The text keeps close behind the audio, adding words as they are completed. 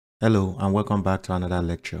Hello and welcome back to another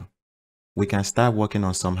lecture. We can start working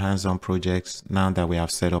on some hands-on projects now that we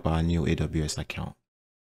have set up our new AWS account.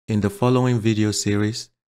 In the following video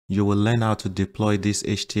series, you will learn how to deploy this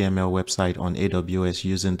HTML website on AWS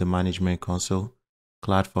using the Management Console,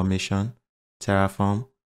 CloudFormation, Terraform,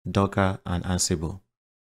 Docker, and Ansible.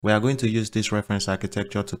 We are going to use this reference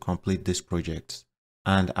architecture to complete this project.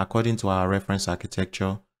 And according to our reference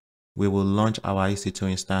architecture, we will launch our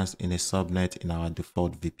EC2 instance in a subnet in our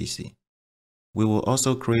default VPC. We will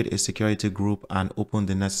also create a security group and open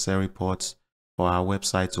the necessary ports for our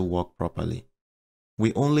website to work properly.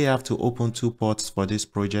 We only have to open 2 ports for this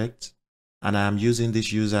project, and I am using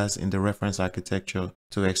these users in the reference architecture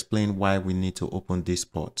to explain why we need to open these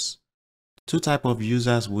ports. 2 types of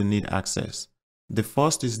users will need access. The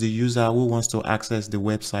first is the user who wants to access the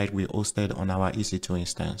website we hosted on our EC2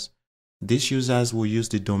 instance. These users will use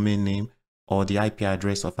the domain name or the IP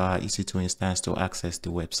address of our EC2 instance to access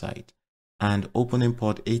the website. And opening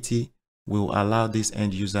port 80 will allow these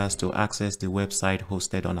end users to access the website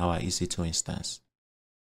hosted on our EC2 instance.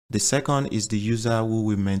 The second is the user who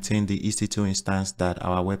will maintain the EC2 instance that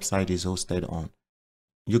our website is hosted on.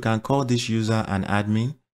 You can call this user an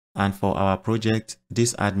admin, and for our project,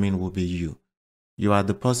 this admin will be you. You are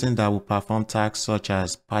the person that will perform tasks such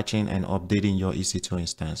as patching and updating your EC2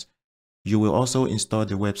 instance. You will also install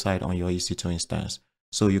the website on your EC2 instance,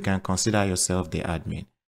 so you can consider yourself the admin.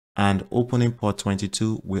 And opening port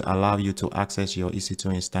 22 will allow you to access your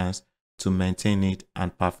EC2 instance to maintain it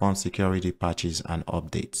and perform security patches and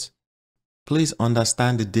updates. Please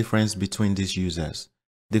understand the difference between these users.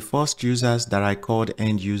 The first users that I called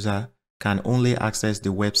end user can only access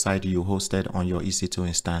the website you hosted on your EC2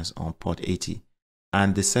 instance on port 80.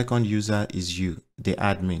 And the second user is you, the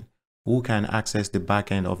admin, who can access the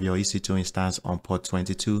backend of your EC2 instance on port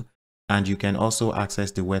 22, and you can also access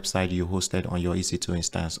the website you hosted on your EC2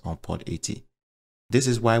 instance on port 80. This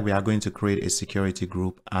is why we are going to create a security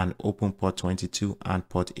group and open port 22 and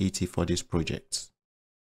port 80 for this project.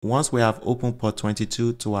 Once we have opened port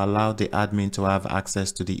 22 to allow the admin to have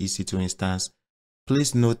access to the EC2 instance,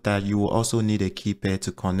 please note that you will also need a key pair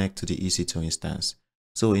to connect to the EC2 instance.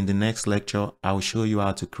 So in the next lecture, I will show you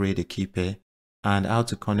how to create a key pair and how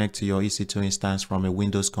to connect to your EC2 instance from a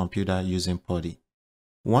Windows computer using PuTTY.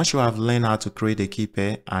 Once you have learned how to create a key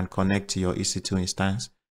pair and connect to your EC2 instance,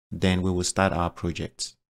 then we will start our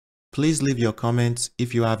project. Please leave your comments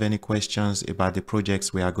if you have any questions about the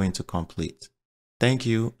projects we are going to complete. Thank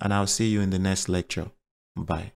you, and I'll see you in the next lecture. Bye.